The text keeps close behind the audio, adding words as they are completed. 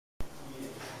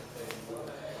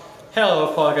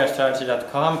Hello,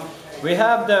 PokerStrategy.com. We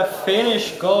have the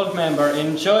Finnish gold member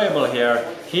Enjoyable here.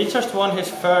 He just won his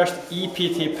first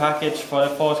EPT package for the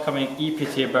forthcoming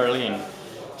EPT Berliin.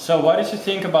 So what did you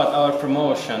think about our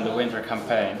promotion, the winter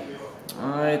campaign?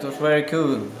 It was very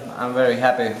cool. I'm very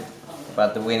happy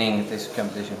about the winning this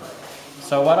competition.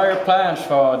 So what are your plans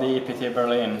for the EPT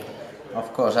Berliin?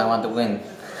 Of course I want to win.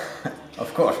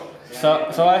 Of course.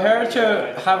 So I heard you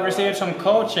have received some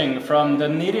coaching from the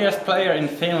neediest player in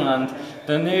Finland,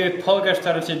 the new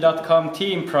PokerStrategy.com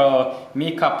team pro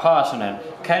Mika Paasosen.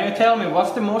 Can you tell me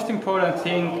what's the most important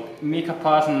thing Mika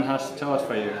Paasosen has taught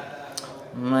for you?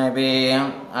 Maybe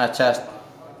I just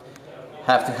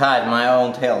have to hide my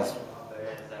own tails.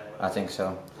 I think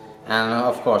so. And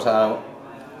of course I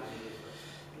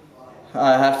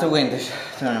have to win this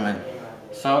tournament.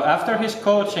 So after his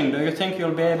coaching, do you think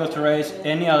you'll be able to raise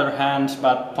any other hands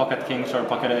but pocket kings or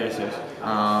pocket aces?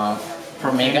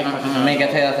 For Mika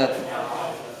tells that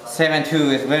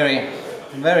 7-2 is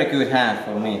very good hand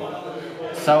for me.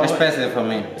 So, especially for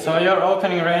me. So your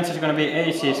opening range is going to be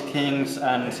aces, kings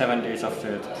and 7-2s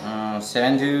offsuit?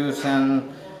 7-2s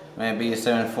and maybe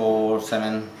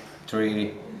 7-4,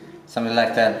 7-3, something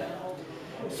like that.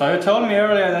 So you told me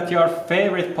earlier that your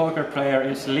favorite poker player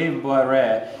is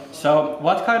liveturnaus. So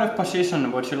what kind of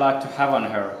position would you like to have on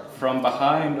her? From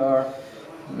behind or?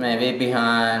 Maybe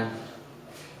behind.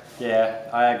 Yeah,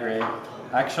 I agree.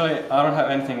 Actually, I don't have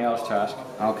anything else to ask.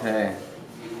 Okay.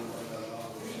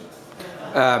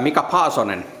 Mika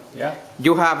Paasonen, yeah?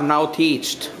 You have now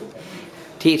teach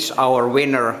our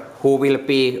winner who will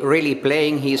be really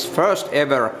playing his first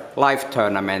ever live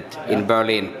tournament in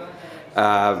Berlin.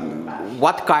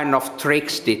 What kind of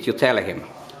tricks did you tell him?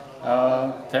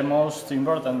 The most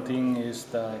important thing is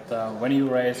that when you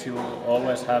raise, you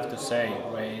always have to say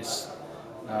raise.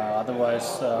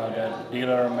 Otherwise, the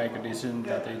dealer make a decision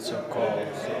that it's a call.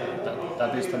 So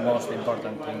that is the most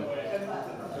important thing.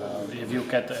 If you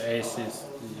get the aces,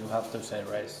 you have to say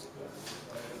raise.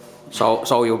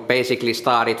 So you basically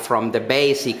started from the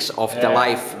basics of the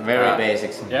life. Very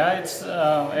basics. Yeah, it's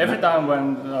every time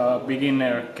when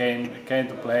beginner came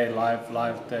to play live,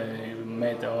 they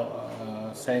made the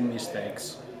same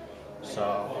mistakes.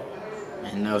 So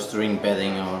and no string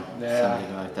betting or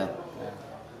something like that.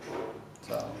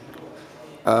 Yeah.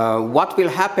 So. What will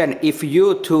happen if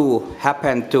you two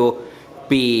happen to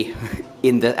be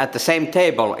at the same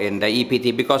table in the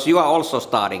EPT, because you are also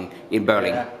starting in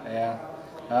Berlin? Yeah.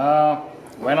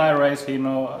 When I raise, he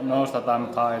knows that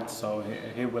I'm tight, so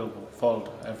he will fold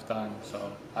every time. So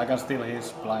I can steal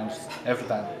his blinds every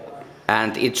time.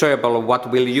 And Enjoyable, what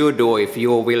will you do if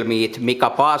you will meet Mika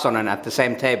Paasonen at the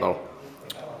same table?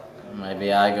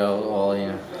 Maybe I go all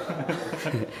in.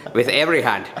 With every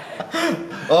hand?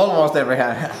 Almost every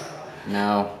hand.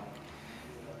 No.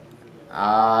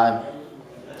 I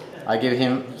give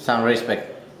him some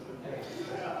respect.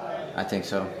 I think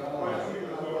so.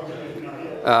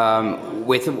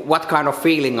 With what kind of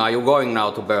feeling are you going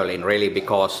now to Berlin, really?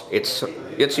 Because it's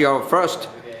your first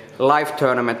live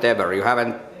tournament ever. You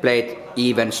haven't played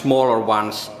even smaller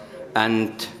ones,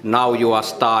 and now you are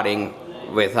starting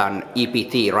with an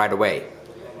EPT right away.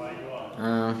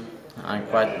 I'm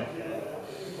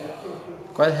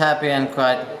quite happy and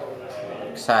quite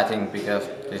exciting because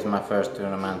this is my first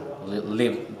tournament,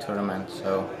 live tournament.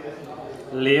 So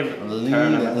Live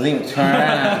tournament.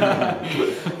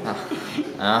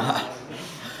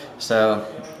 So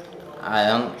I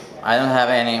don't have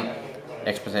any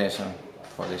expectation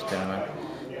for this tournament.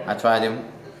 I try to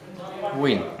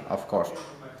win, of course.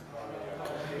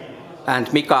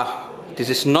 And Mika, this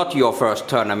is not your first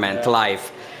tournament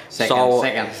live.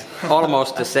 Second.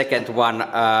 Almost the second one.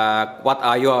 What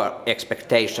are your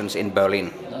expectations in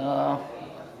Berlin?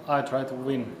 I try to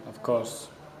win, of course.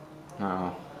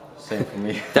 No, same for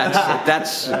me.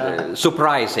 That's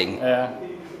surprising. Yeah.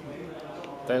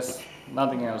 There's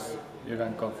nothing else you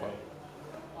can go for.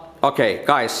 Okay,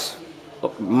 guys,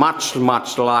 much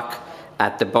luck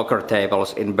at the poker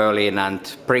tables in Berlin,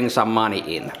 and bring some money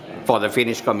in for the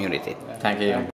Finnish community. Thank you.